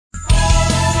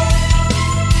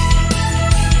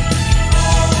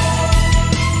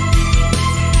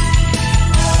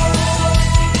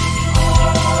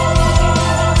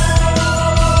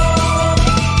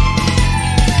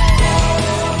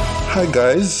Hi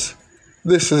guys,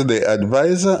 this is the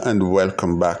advisor and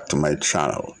welcome back to my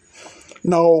channel.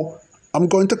 Now, I'm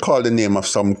going to call the name of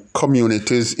some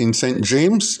communities in St.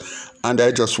 James, and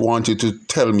I just want you to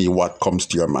tell me what comes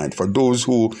to your mind. For those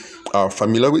who are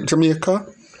familiar with Jamaica,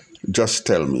 just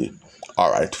tell me.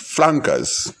 All right,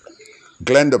 Flankers,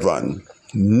 Glendovan,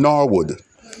 Norwood,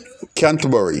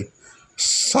 Canterbury,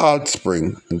 Salt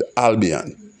Spring, and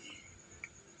Albion.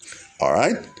 All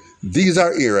right, these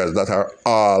are areas that are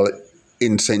all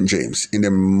in St. James, in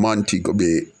the Montego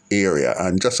Bay area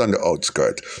and just on the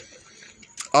outskirts.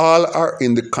 All are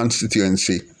in the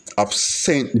constituency of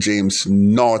St. James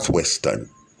Northwestern.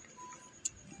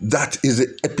 That is the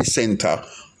epicenter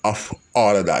of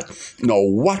all of that. Now,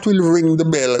 what will ring the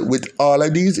bell with all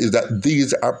of these is that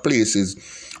these are places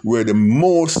where the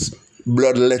most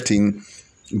bloodletting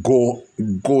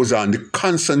goes on, the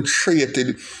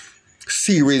concentrated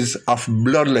series of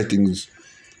bloodlettings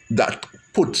that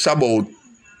puts about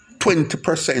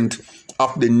 20%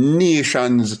 of the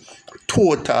nation's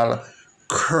total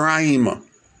crime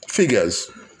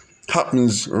figures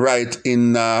happens right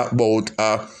in about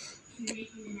a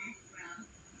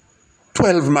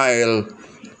 12-mile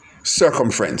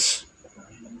circumference.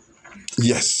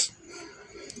 Yes.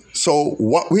 So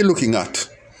what we're looking at,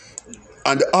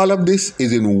 and all of this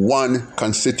is in one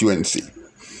constituency,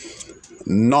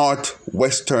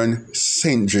 Northwestern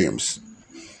St. James.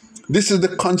 This is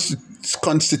the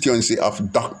constituency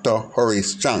of Dr.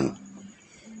 Horace Chang.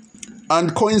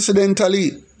 And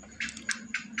coincidentally,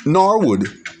 Norwood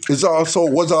was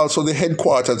also the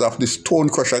headquarters of the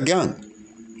Stonecrusher gang.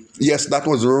 Yes, that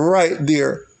was right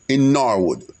there in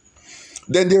Norwood.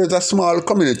 Then there is a small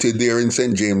community there in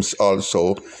St. James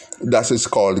also that is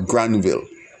called Granville.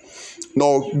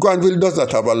 Now, Granville does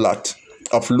not have a lot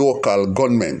of local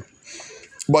gunmen,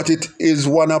 but it is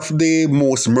one of the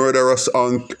most murderous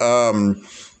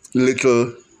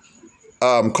little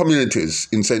communities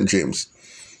in St. James.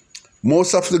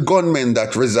 Most of the gunmen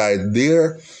that reside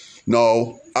there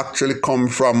now actually come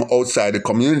from outside the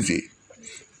community.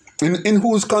 In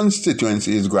whose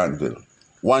constituency is Granville?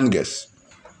 One guess.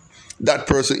 That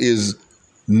person is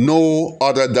no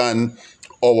other than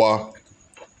our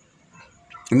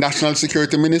National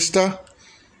Security Minister,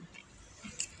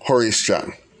 Horace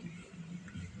Chang.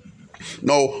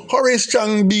 Now, Horace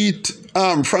Chang beat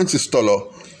Francis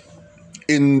Tulloh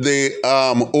in the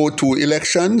 02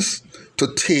 elections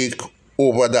to take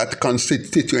over that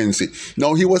constituency.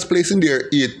 Now, he was placed in there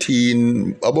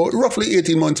roughly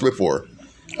 18 months before,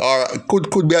 or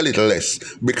could be a little less,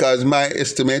 because my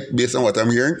estimate, based on what I'm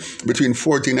hearing, between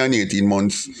 14 and 18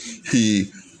 months,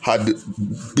 he had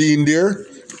been there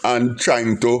and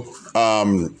trying to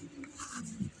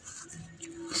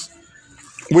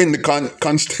win the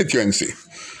constituency.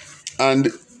 And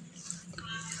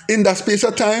in that space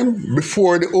of time,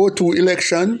 before the 02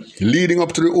 election, leading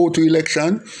up to the 02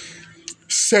 election,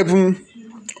 7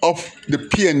 of the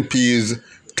PNP's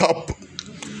top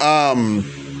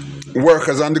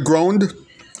workers on the ground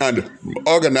and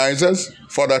organizers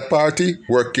for that party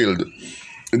were killed.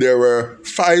 There were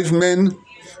 5 men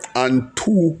and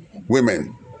 2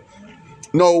 women.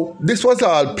 Now, this was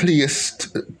all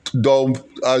placed down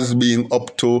as being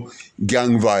up to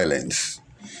gang violence,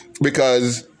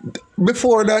 because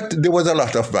before that, there was a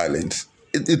lot of violence.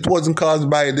 It wasn't caused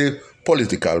by the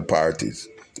political parties.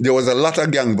 There was a lot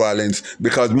of gang violence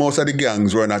because most of the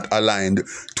gangs were not aligned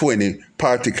to any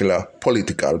particular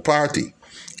political party.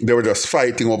 They were just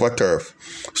fighting over turf.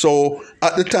 So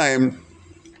at the time,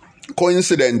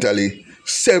 coincidentally,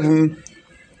 7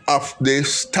 of the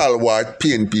stalwart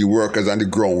PNP workers on the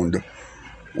ground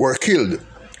were killed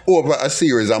over a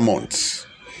series of months,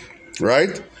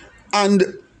 right? And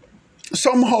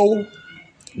somehow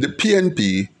the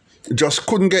PNP just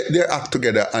couldn't get their act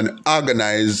together and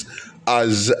organize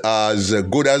as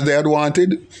good as they had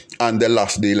wanted, and they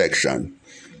lost the election.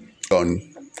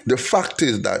 The fact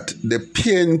is that the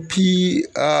PNP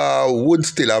would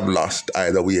still have lost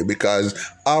either way, because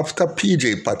after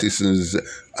PJ Patterson's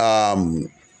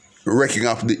wrecking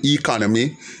of the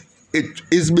economy, it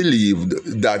is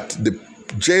believed that the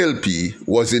JLP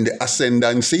was in the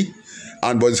ascendancy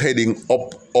and was heading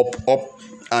up,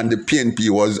 and the PNP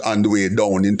was on the way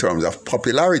down in terms of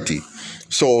popularity.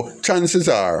 So chances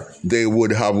are they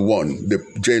would have won. The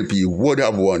JLP would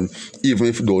have won even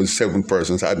if those 7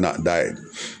 persons had not died.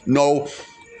 Now,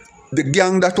 the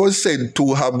gang that was said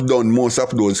to have done most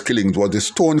of those killings was the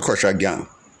Stonecrusher gang.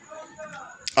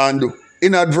 And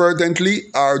inadvertently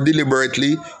or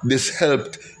deliberately, this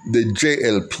helped the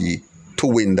JLP to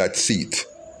win that seat.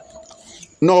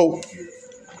 Now,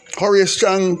 Horace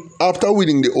Chang, after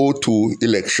winning the 02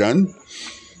 election,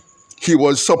 He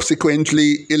was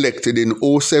subsequently elected in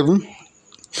 07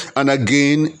 and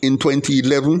again in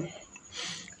 2011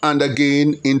 and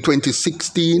again in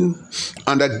 2016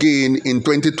 and again in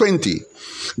 2020.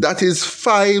 That is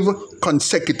 5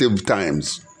 consecutive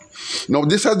times. Now,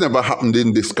 this has never happened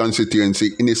in this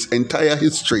constituency in its entire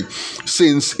history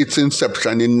since its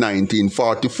inception in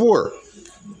 1944.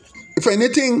 If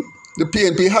anything, the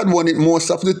PNP had won it most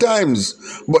of the times,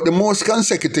 but the most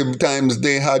consecutive times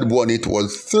they had won it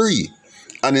was 3.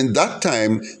 And in that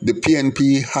time, the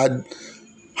PNP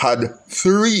had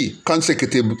 3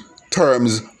 consecutive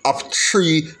terms of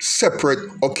 3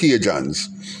 separate occasions.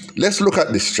 Let's look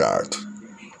at this chart.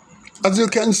 As you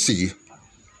can see,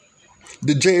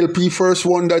 the JLP first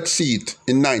won that seat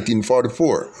in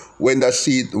 1944 when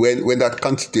that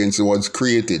constituency was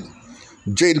created.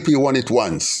 JLP won it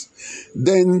once.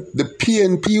 Then the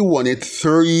PNP won it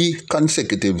 3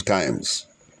 consecutive times.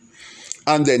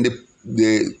 And then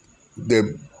the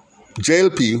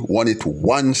JLP won it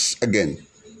once again.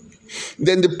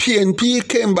 Then the PNP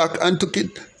came back and took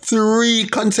it 3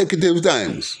 consecutive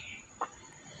times.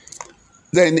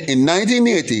 Then in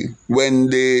 1980, when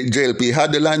the JLP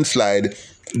had the landslide,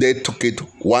 they took it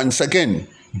once again.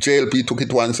 JLP took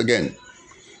it once again.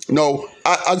 Now,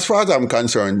 as far as I'm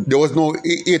concerned, there was no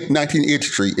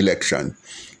 1983 election.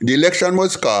 The election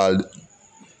was called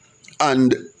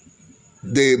and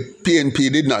the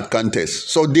PNP did not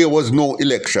contest. So there was no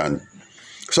election.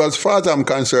 So as far as I'm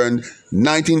concerned,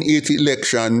 1980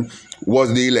 election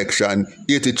was the election,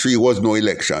 83 was no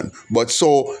election. But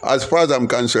so as far as I'm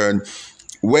concerned,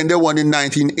 when they won in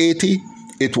 1980,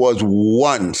 it was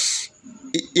once.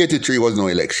 83 was no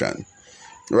election,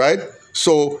 right?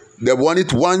 So they won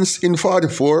it once in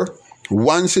 44,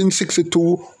 once in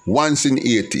 62, once in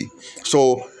 80.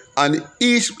 So, and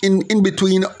each in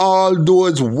between all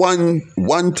those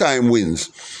one-time wins,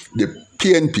 the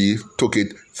PNP took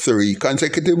it 3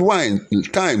 consecutive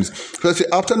times. So see,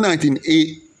 after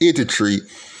 1983,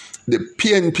 the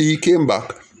PNP came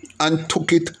back and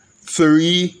took it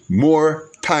 3 more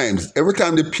times. Every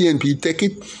time the PNP take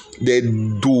it, they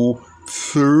do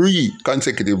 3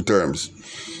 consecutive terms.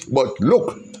 But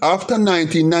look, after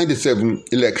 1997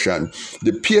 election,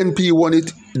 the PNP won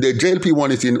it, the JLP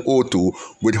won it in 02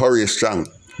 with Horace Chang.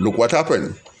 Look what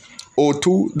happened.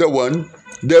 02, they won.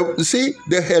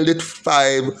 They held it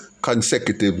 5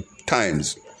 consecutive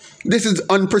times. This is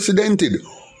unprecedented.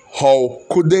 How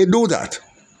could they do that?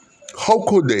 How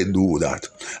could they do that?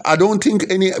 I don't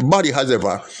think anybody has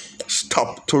ever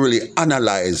stopped to really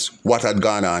analyze what had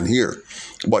gone on here.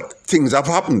 But things have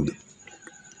happened.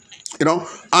 You know,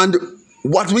 and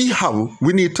what we have,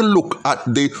 we need to look at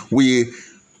the way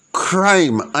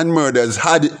crime and murders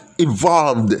had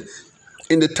evolved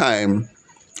in the time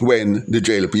when the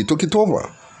JLP took it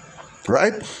over,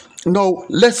 right? Now,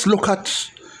 let's look at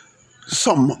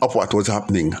some of what was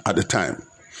happening at the time.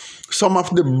 Some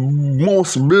of the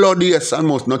most bloodiest and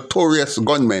most notorious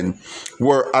gunmen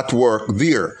were at work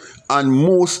there. And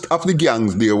most of the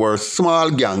gangs there were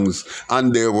small gangs,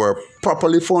 and they were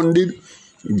properly funded,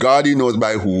 God knows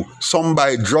by who. Some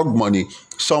by drug money,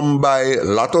 some by a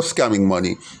lot of scamming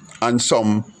money, and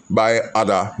some by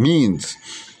other means.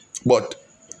 But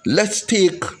let's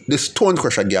take the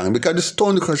Stonecrusher gang, because the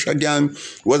Stonecrusher gang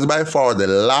was by far the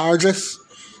largest,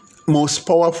 most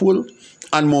powerful,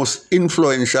 and most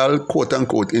influential,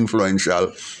 quote-unquote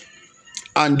influential,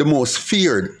 and the most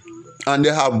feared. And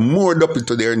they have more duppy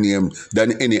to their name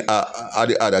than any of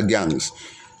the other gangs.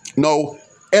 Now,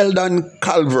 Eldon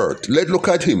Calvert, let's look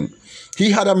at him.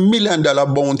 He had $1 million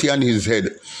bounty on his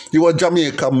head. He was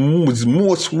Jamaica's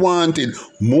most wanted,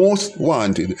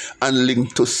 and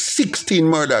linked to 16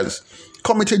 murders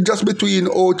committed just between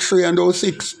 03 and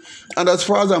 06. And as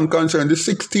far as I'm concerned, the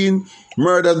 16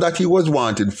 murders that he was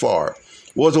wanted for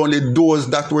was only those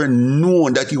that were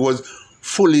known that he was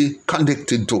fully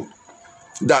connected to,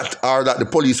 that the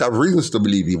police have reasons to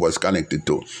believe he was connected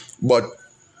to. But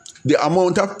the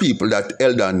amount of people that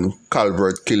Eldon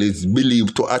Calvert killed is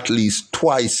believed to at least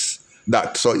twice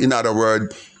that. So in other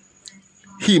words,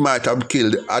 he might have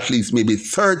killed at least maybe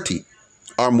 30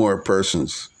 or more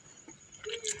persons.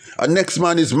 And next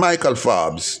man is Michael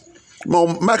Forbes. Now,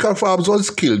 Michael Forbes was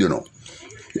killed,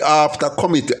 after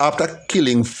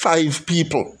killing 5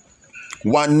 people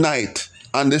one night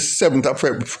on the 7th of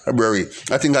February.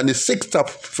 I think on the 6th of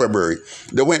February,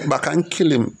 they went back and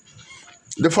killed him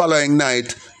the following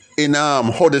night in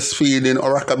Huddersfield in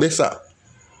Orakabesa.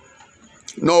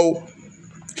 Now,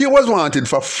 he was wanted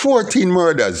for 14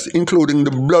 murders, including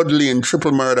the Blood Lane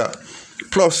triple murder,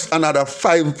 plus another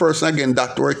 5 persons again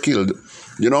that were killed.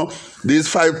 These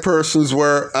 5 persons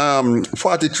were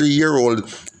 43-year-old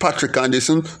Patrick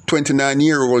Anderson,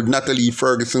 29-year-old Natalie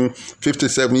Ferguson,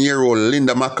 57-year-old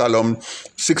Linda McCallum,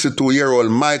 62-year-old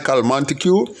Michael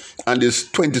Montague, and his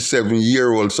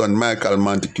 27-year-old son Michael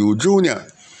Montague Jr.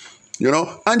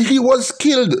 And he was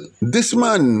killed. This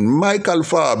man, Michael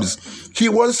Forbes, he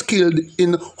was killed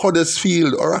in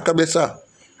Huddersfield or Akabesa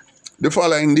the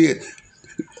following day.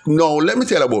 Now, let me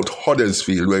tell you about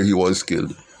Huddersfield, where he was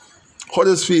killed.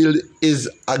 Huddersfield is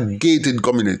a gated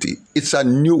community.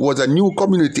 Was a new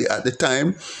community at the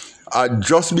time,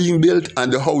 just being built,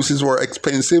 and the houses were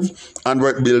expensive and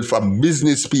were built for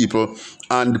business people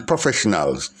and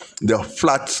professionals. The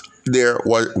flats there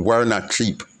were not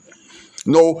cheap.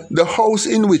 Now, the house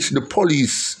in which the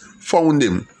police found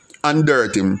him and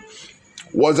dirt him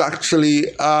was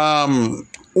actually owned.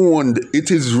 It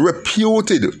is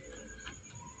reputed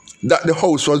that the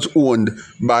house was owned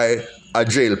by a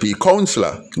JLP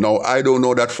councillor. Now, I don't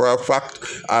know that for a fact.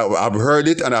 I've heard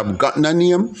it and I've gotten a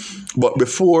name. But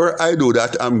before I do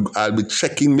that, I'll be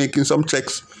making some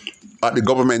checks at the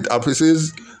government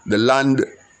offices, the land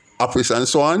office and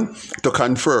so on, to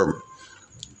confirm.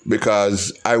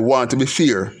 Because I want to be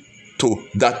fair to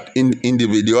that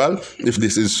individual if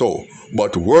this is so.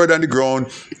 But word on the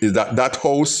ground is that that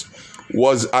house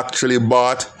was actually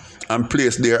bought and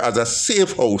placed there as a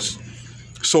safe house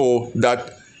so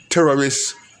that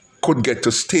terrorists could get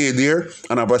to stay there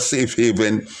and have a safe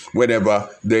haven whenever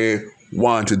they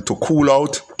wanted to cool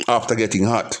out after getting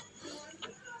hot.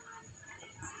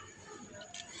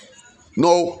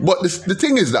 No, but the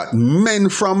thing is that men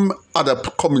from other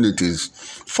communities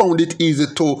found it easy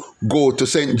to go to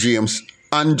St. James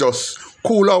and just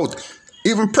cool out.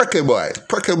 Even Preke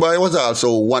Boy was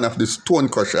also one of the stone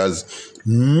crushers'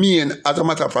 main. As a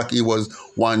matter of fact, he was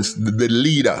once the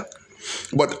leader.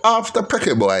 But after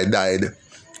Preke Boy died,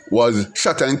 was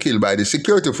shot and killed by the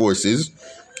security forces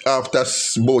after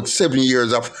about 7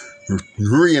 years of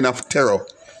reign of terror.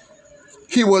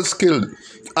 He was killed,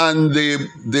 and the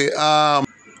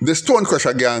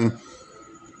Stonecrusher gang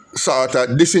sort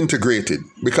of disintegrated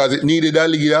because it needed a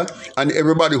leader, and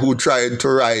everybody who tried to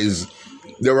rise,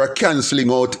 they were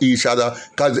cancelling out each other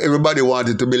because everybody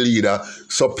wanted to be leader.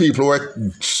 So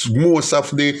most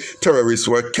of the terrorists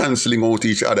were cancelling out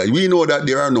each other. We know that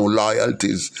there are no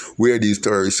loyalties where these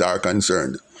terrorists are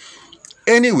concerned.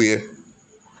 Anyway,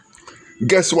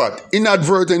 guess what?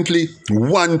 Inadvertently,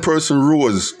 one person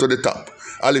rose to the top.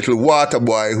 A little water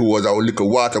boy who was our little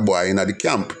water boy in the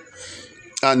camp.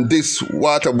 And this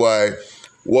water boy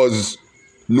was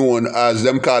known as,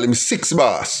 them call him Six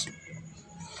Boss.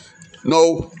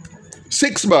 Now,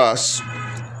 Six Boss,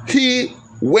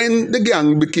 when the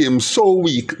gang became so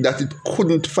weak that it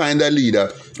couldn't find a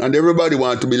leader, and everybody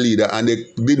wanted to be leader, and they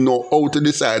didn't know how to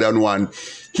decide on one,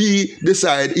 he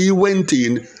went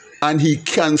in and he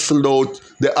cancelled out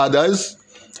the others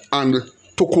and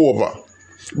took over.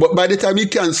 But by the time he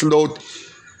cancelled out,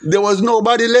 there was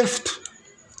nobody left.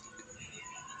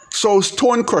 So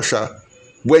Stonecrusher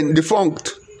went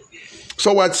defunct.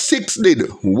 So what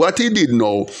he did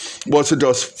now was to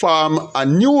just form a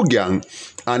new gang,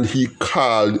 and he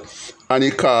called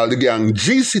the gang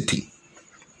GCT.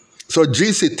 So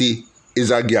GCT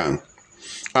is a gang,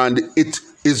 and it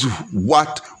is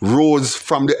what rose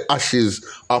from the ashes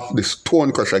of the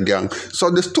Stonecrusher gang. So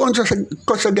the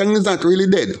Stonecrusher gang is not really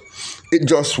dead. It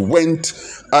just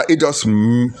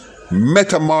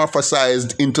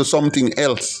metamorphosized into something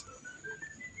else.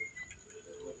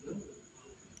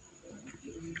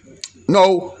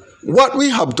 Now, what we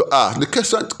have to ask, the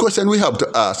question we have to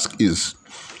ask is,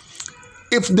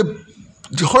 if the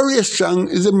Horace Chang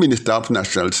is the Minister of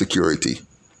National Security,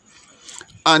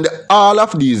 and all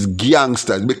of these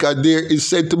gangsters, because there is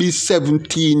said to be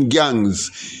 17 gangs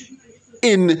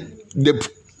in the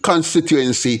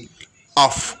constituency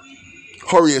of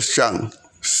Horace Chang,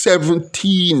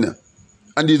 17,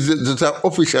 and these are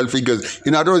official figures.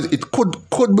 In other words, it could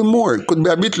be more, it could be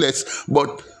a bit less,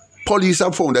 but police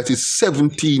have found that it's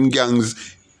 17 gangs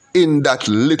in that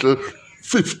little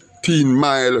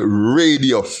 15-mile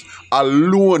radius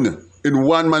alone in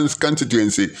one man's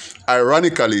constituency.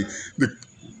 Ironically, the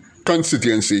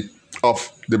constituency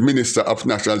of the Minister of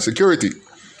National Security.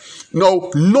 Now,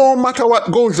 no matter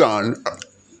what goes on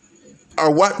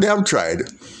or what they have tried,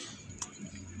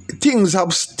 things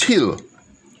have still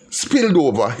spilled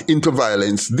over into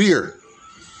violence there.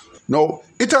 Now,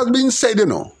 it has been said,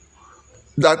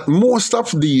 that most of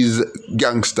these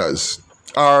gangsters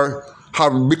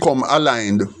have become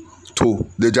aligned to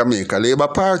the Jamaica Labour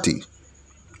Party.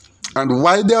 And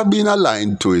why they have been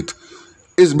aligned to it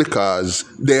is because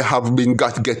they have been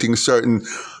getting certain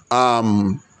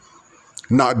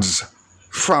nods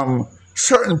from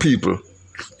certain people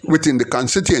within the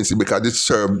constituency because it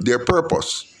served their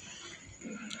purpose.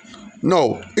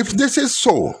 Now, if this is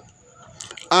so,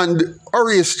 and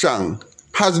Horace Chang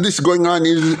has this going on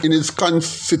in his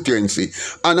constituency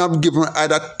and have given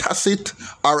either tacit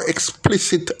or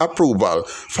explicit approval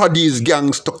for these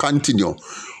gangs to continue,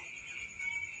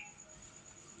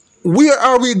 where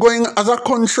are we going as a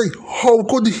country? How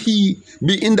could he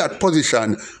be in that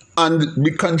position and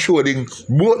be controlling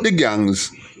both the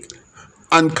gangs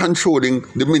and controlling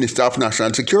the Minister of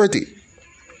National Security?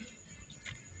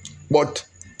 But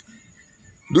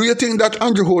do you think that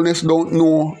Andrew Holness don't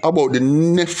know about the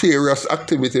nefarious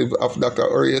activities of Dr.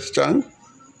 Horace Chang?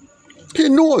 He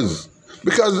knows,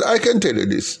 because I can tell you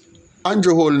this.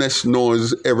 Andrew Holness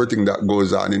knows everything that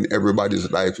goes on in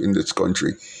everybody's life in this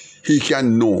country. He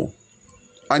can know.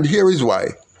 And here is why.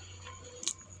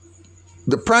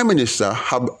 The Prime Minister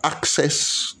have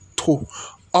access to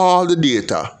all the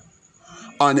data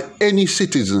on any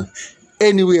citizen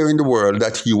anywhere in the world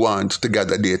that he wants to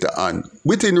gather data on,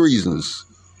 within reasons.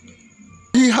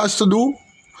 All he has to do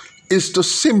is to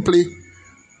simply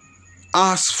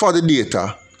ask for the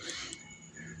data.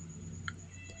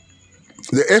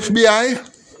 The FBI,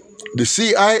 the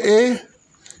CIA,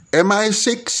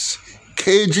 MI6,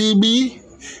 KGB,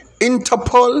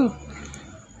 Interpol,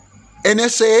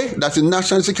 NSA, that's the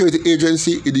National Security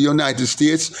Agency in the United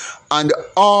States, and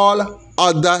all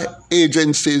other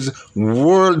agencies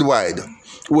worldwide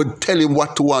would tell him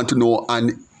what to want to know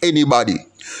on anybody.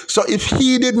 So if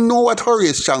he didn't know what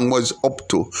Horace Chang was up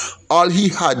to, all he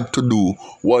had to do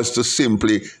was to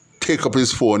simply take up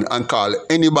his phone and call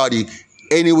anybody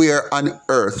anywhere on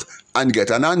earth and get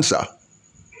an answer.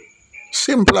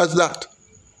 Simple as that.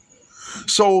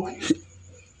 So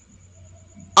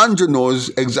Andrew knows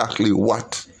exactly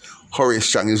what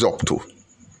Horace Chang is up to.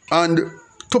 And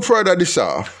to further this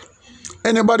off,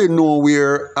 anybody know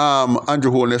where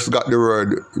Andrew Holness got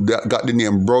the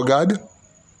name Brogad?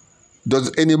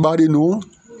 Does anybody know?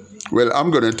 Well,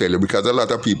 I'm going to tell you because a lot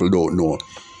of people don't know.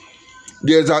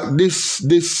 There's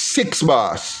this six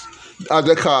boss, as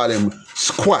they call him,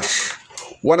 Squash,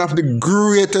 one of the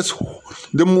greatest,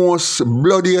 the most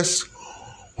bloodiest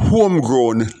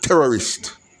homegrown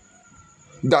terrorists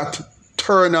that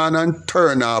turn on and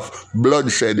turn off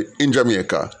bloodshed in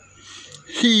Jamaica.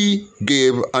 He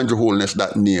gave Andrew Holness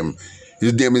that name.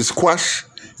 His name is Squash.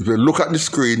 If you look at the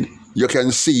screen, you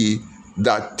can see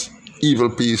that evil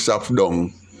piece of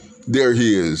dung. There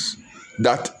he is.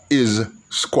 That is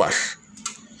Squash.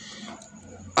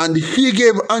 And he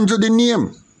gave Andrew the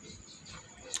name.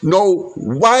 Now,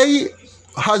 why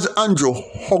has Andrew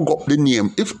hung up the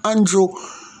name? If Andrew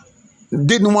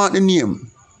didn't want the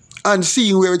name, and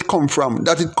seeing where it come from,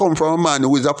 that it come from a man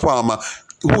who is a farmer,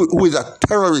 who is a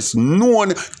terrorist, known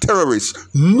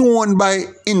by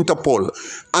Interpol.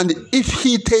 And if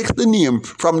he takes the name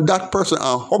from that person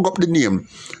and hug up the name,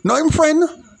 now him friend,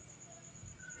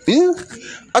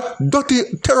 a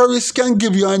dirty terrorist can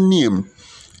give you a name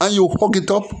and you hug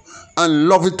it up and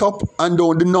love it up and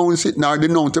don't denounce it, nor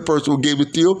denounce the person who gave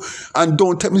it to you, and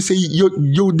don't tell me say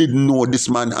you didn't know this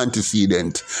man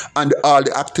antecedent and all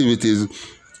the activities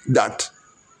that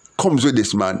comes with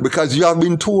this man, because you have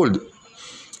been told.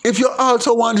 If you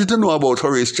also wanted to know about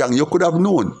Horace Chang, you could have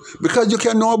known, because you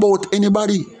can know about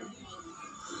anybody.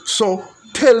 So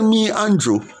tell me,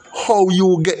 Andrew, how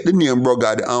you get the name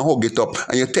Brogad and hug it up,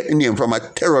 and you take the name from a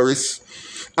terrorist,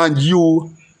 and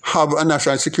you have a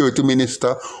national security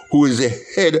minister who is the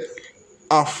head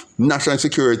of national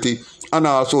security and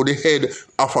also the head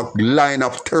of a line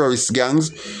of terrorist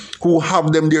gangs who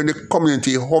have them there in the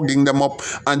community hugging them up,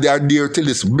 and they are there till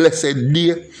this blessed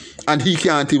day, and he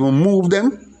can't even move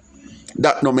them.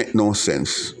 That no make no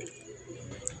sense.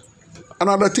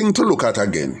 Another thing to look at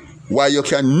again, why you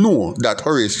can know that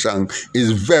Horace Chang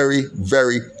is very,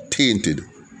 very tainted,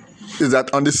 is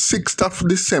that on the 6th of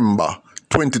December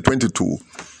 2022,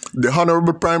 the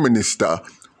Honorable Prime Minister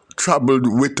traveled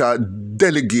with a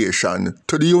delegation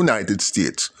to the United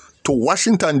States, to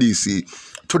Washington, D.C.,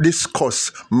 to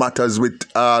discuss matters with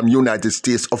United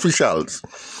States officials.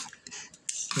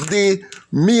 The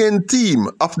main theme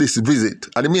of this visit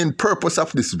and the main purpose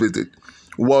of this visit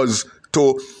was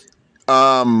to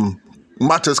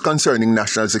matters concerning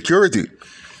national security.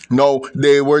 Now,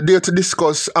 they were there to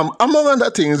discuss, among other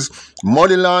things,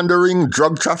 money laundering,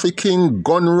 drug trafficking,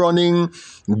 gun running,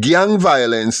 gang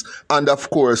violence, and of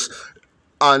course,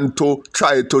 and to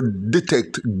try to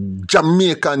detect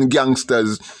Jamaican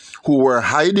gangsters who were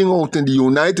hiding out in the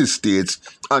United States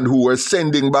and who were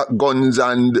sending back guns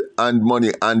and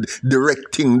money and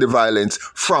directing the violence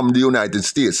from the United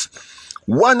States.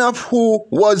 One of who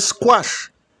was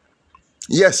Squash.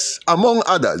 Yes, among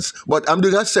others, but I'm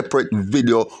doing a separate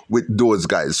video with those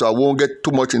guys, so I won't get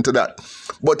too much into that.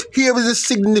 But here is a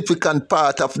significant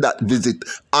part of that visit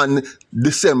on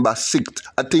December 6th.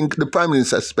 I think the Prime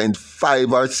Minister spent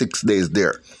 5 or 6 days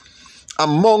there.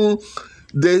 Among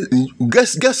the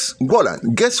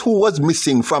guess who was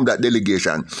missing from that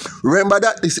delegation? Remember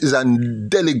that this is a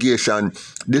delegation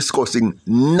discussing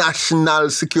national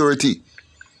security.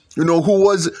 You know who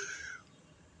was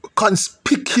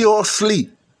conspicuously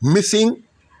missing?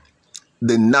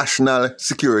 The National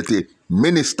Security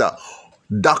Minister,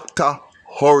 Dr.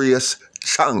 Horace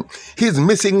Chang. He's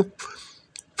missing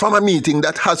from a meeting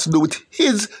that has to do with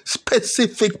his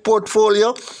specific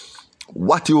portfolio.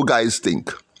 What do you guys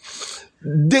think?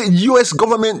 The US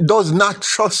government does not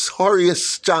trust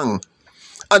Horace Chang.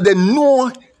 And they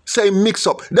know say mix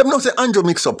up. They don't say Andrew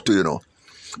mix up too, you know.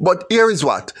 But here is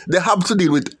what. They have to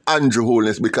deal with Andrew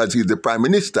Holness because he's the Prime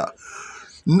Minister.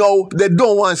 No, they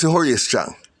don't want to see Horace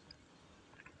Chang.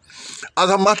 As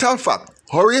a matter of fact,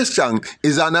 Horace Chang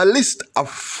is on a list of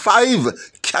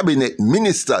 5 cabinet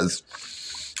ministers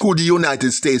who the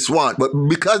United States want. But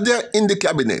because they're in the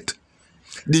cabinet,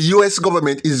 the US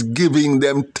government is giving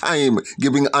them time,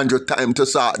 giving Andrew time to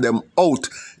sort them out.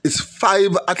 It's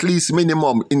 5 at least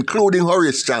minimum, including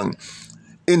Horace Chang,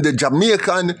 in the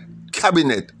Jamaican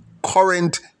cabinet,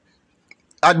 current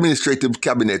administrative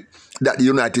cabinet that the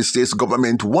United States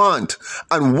government want.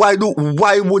 And why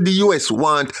would the US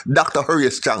want Dr.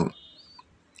 Horace Chang?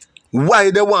 Why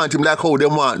they want him like how they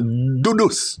want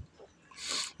Dudus?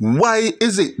 Why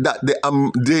is it that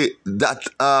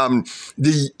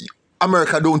the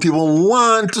America don't even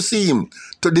want to see him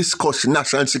to discuss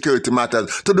national security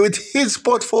matters, to do it his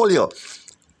portfolio?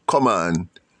 Come on,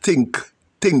 think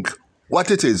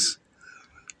what it is.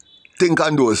 Think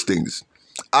on those things.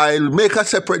 I'll make a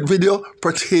separate video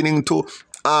pertaining to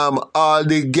all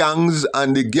the gangs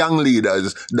and the gang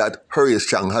leaders that Horace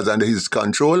Chang has under his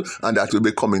control, and that will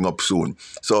be coming up soon.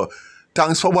 So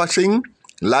thanks for watching.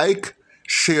 Like,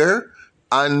 share,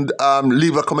 and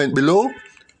leave a comment below,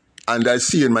 and I'll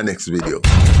see you in my next video.